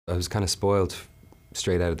I was kind of spoiled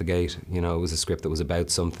straight out of the gate. You know, it was a script that was about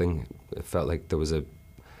something. It felt like there was a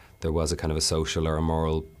kind of a social or a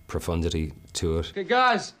moral profundity to it. Okay,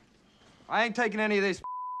 guys, I ain't taking any of this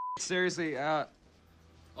seriously.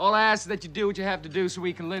 All I ask is that you do what you have to do so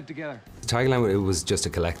we can live together. Tigerland, it was just a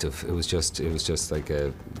collective. It was just like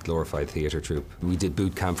a glorified theatre troupe. We did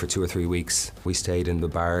boot camp for 2 or 3 weeks. We stayed in the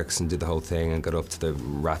barracks and did the whole thing and got up to the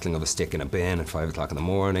rattling of a stick in a bin at 5 o'clock in the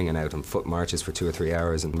morning and out on foot marches for 2 or 3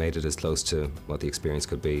 hours and made it as close to what the experience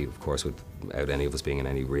could be, of course, without any of us being in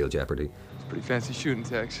any real jeopardy. It's pretty fancy shooting,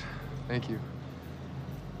 Tex. Thank you.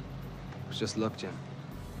 It was just luck, Jim.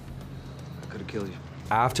 I could have killed you.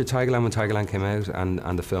 After Tigerland, when Tigerland came out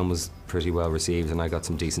and the film was pretty well received and I got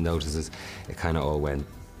some decent notices, it kind of all went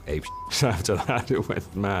ape after that. It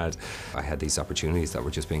went mad. I had these opportunities that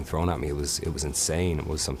were just being thrown at me. It was insane. It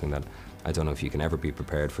was something that I don't know if you can ever be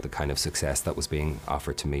prepared for, the kind of success that was being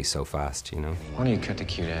offered to me so fast, you know? Why don't you cut the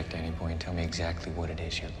cute act, Danny boy, and tell me exactly what it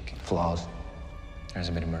is you're looking for? Flaws. There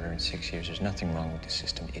hasn't been a murder in 6 years. There's nothing wrong with the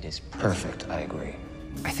system. It is Perfect, I agree.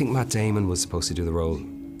 I think Matt Damon was supposed to do the role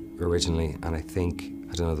originally, and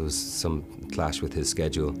I don't know, there was some clash with his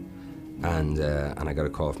schedule, and I got a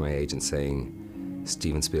call from my agent saying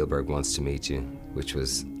Steven Spielberg wants to meet you, which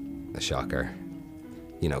was a shocker.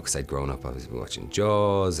 You know, because I'd grown up, I was watching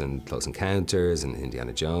Jaws and Close Encounters and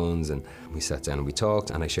Indiana Jones, and we sat down and we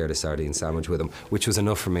talked, and I shared a sardine sandwich with him, which was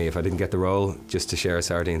enough for me. If I didn't get the role, just to share a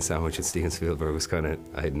sardine sandwich with Steven Spielberg was kind of,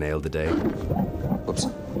 I had nailed the day. Whoops,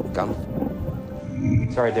 gone.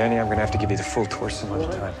 Sorry, Danny, I'm gonna have to give you the full tour some other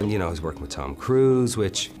time. And, you know, I was working with Tom Cruise,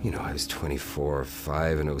 which, you know, I was 24 or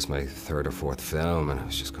 5 and it was my 3rd or 4th film, and I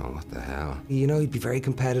was just going, what the hell? You know, he'd be very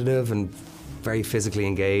competitive and very physically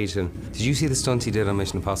engaged. And did you see the stunt he did on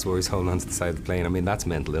Mission Impossible where he's holding onto the side of the plane? I mean, that's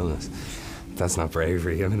mental illness. That's not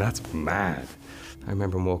bravery. I mean, that's mad. I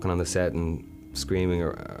remember him walking on the set and screaming,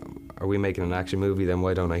 are we making an action movie? Then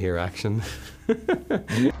why don't I hear action?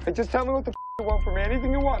 Hey, just tell me what the you want from me.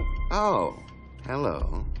 Anything you want. Oh,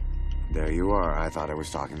 hello. There you are. I thought I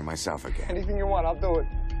was talking to myself again. Anything you want, I'll do it.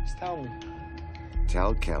 Just tell me.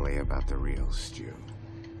 Tell Kelly about the real Stu.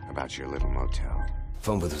 About your little motel.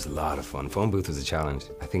 Phone booth was a lot of fun. Phone booth was a challenge.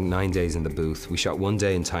 I think 9 days in the booth. We shot 1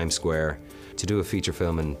 day in Times Square. To do a feature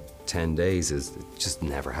film in 10 days it just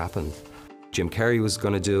never happened. Jim Carrey was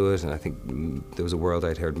going to do it, and I think there was a world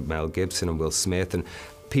I'd heard Mel Gibson and Will Smith, and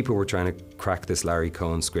people were trying to crack this Larry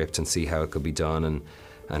Cohen script and see how it could be done,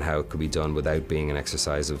 and how it could be done without being an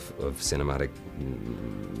exercise of cinematic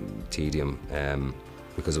tedium,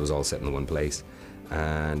 because it was all set in the one place.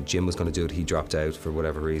 And Jim was going to do it, he dropped out for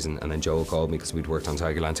whatever reason, and then Joel called me because we'd worked on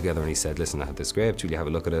Tigerland together, and he said, listen, I have this script, will you have a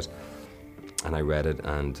look at it? And I read it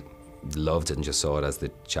and loved it and just saw it as the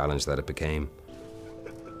challenge that it became.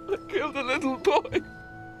 I killed a little boy.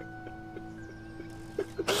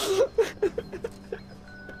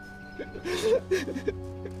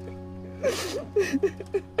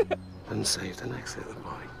 And save the next little boy.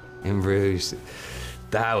 In Bruges,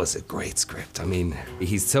 that was a great script. I mean,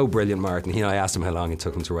 he's so brilliant, Martin. You know, I asked him how long it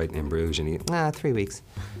took him to write In Bruges, and he, 3 weeks.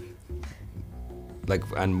 Like,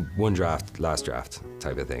 and one draft, last draft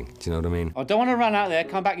type of thing. Do you know what I mean? I don't want to run out there,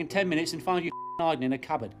 come back in 10 minutes and find you hiding in a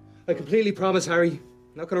cupboard. I completely promise, Harry.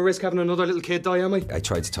 Not gonna risk having another little kid die, am I? I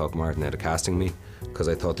tried to talk Martin out of casting me because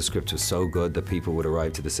I thought the script was so good that people would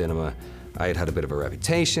arrive to the cinema. I had had a bit of a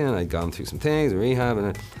reputation, I'd gone through some things, rehab,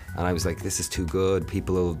 and I was like, this is too good.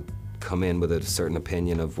 People will come in with a certain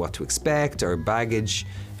opinion of what to expect or baggage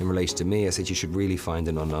in relation to me. I said, you should really find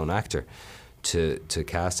an unknown actor to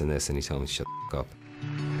cast in this, and he told me to shut the f*** up.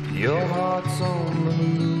 Your heart's on the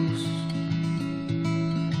loose.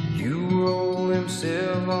 You roll them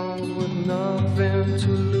silvers with nothing to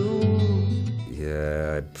lose.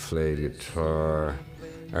 Yeah, I played guitar.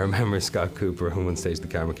 I remember Scott Cooper, on one stage the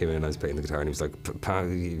camera came in and I was playing the guitar and he was like,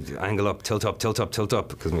 angle up, tilt up, tilt up, tilt up,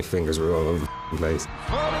 because my fingers were all over the place.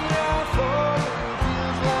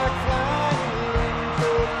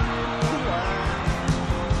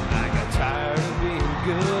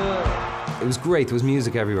 It was great. There was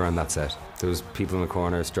music everywhere on that set. There was people in the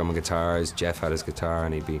corner strumming guitars. Jeff had his guitar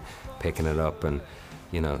and he'd be picking it up, and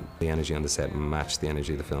you know, the energy on the set matched the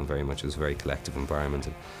energy of the film very much. It was a very collective environment,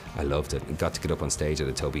 and I loved it. I got to get up on stage at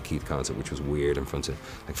a Toby Keith concert, which was weird, in front of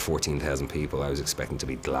like 14,000 people. I was expecting to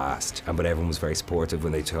be glassed, but everyone was very supportive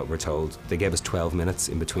when they were told. They gave us 12 minutes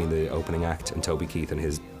in between the opening act and Toby Keith and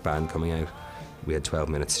his band coming out. We had 12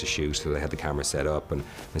 minutes to shoot, so they had the camera set up, and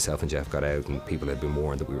myself and Jeff got out, and people had been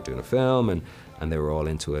warned that we were doing a film, and they were all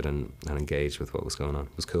into it and engaged with what was going on.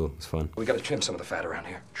 It was cool, it was fun. We gotta trim some of the fat around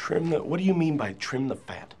here. Trim the, what do you mean by trim the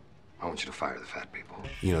fat? I want you to fire the fat people.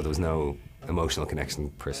 You know, there was no emotional connection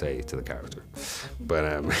per se to the character.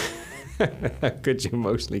 But how could you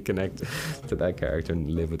emotionally connect to that character and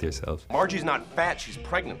live with yourself? Margie's not fat, she's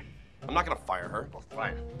pregnant. I'm not gonna fire her. Well,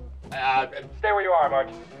 fine. Stay where you are, Mark.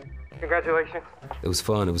 Congratulations. It was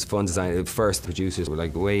fun design. At first, the producers were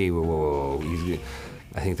like, wait, whoa.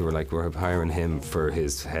 I think they were like, we're hiring him for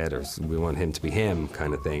his head, or we want him to be him,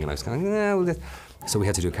 kind of thing. And I was kind of like, nah, so we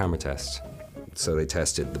had to do a camera test. So they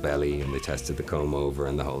tested the belly and they tested the comb over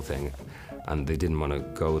and the whole thing. And they didn't want to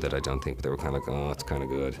go with it, I don't think, but they were kind of like, oh, it's kind of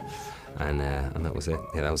good. And that was it.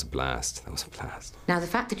 Yeah, that was a blast. That was a blast. Now, the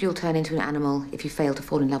fact that you'll turn into an animal if you fail to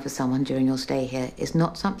fall in love with someone during your stay here is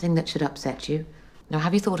not something that should upset you. Now,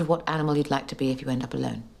 have you thought of what animal you'd like to be if you end up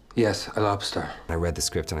alone? Yes, a lobster. I read the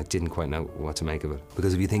script and I didn't quite know what to make of it.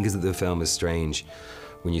 Because if you think that the film is strange,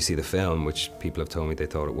 when you see the film, which people have told me they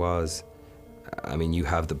thought it was, I mean, you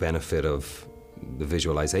have the benefit of the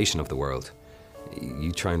visualization of the world.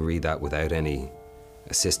 You try and read that without any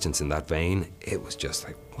assistance in that vein, it was just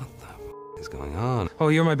like, what the f is going on? Oh,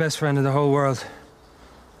 you're my best friend in the whole world.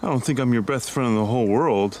 I don't think I'm your best friend in the whole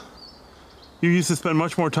world. You used to spend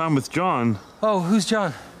much more time with John. Oh, who's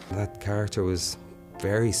John? That character was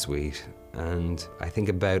very sweet, and I think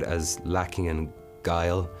about as lacking in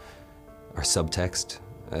guile or subtext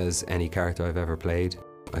as any character I've ever played.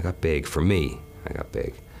 I got big, for me, I got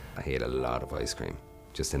big. I ate a lot of ice cream,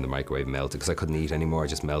 just in the microwave, melted, because I couldn't eat anymore, I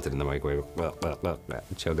just melted in the microwave,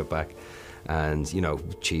 chug it back. And, you know,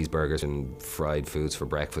 cheeseburgers and fried foods for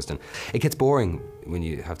breakfast, and it gets boring when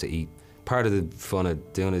you have to eat. Part of the fun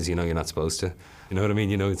of doing it is, you know, you're not supposed to. You know what I mean?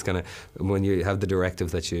 You know, it's kind of, when you have the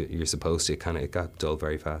directive that you're supposed to, it got dull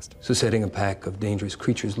very fast. So setting a pack of dangerous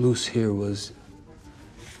creatures loose here was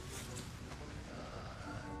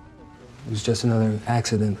just another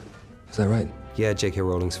accident. Is that right? Yeah, J.K.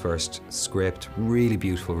 Rowling's first script, really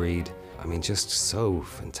beautiful read. I mean, just so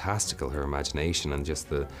fantastical, her imagination and just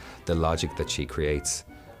the logic that she creates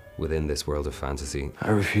within this world of fantasy.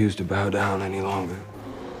 I refuse to bow down any longer.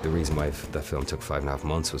 The reason why that film took 5.5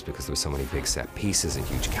 months was because there were so many big set pieces and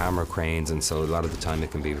huge camera cranes, and so a lot of the time it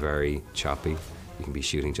can be very choppy. You can be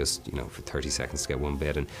shooting just, you know, for 30 seconds to get one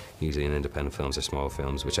bit, and usually in independent films or small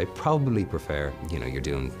films, which I probably prefer. You know, you're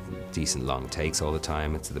doing decent long takes all the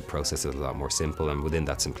time. The process is a lot more simple, and within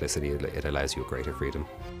that simplicity, it allows you a greater freedom.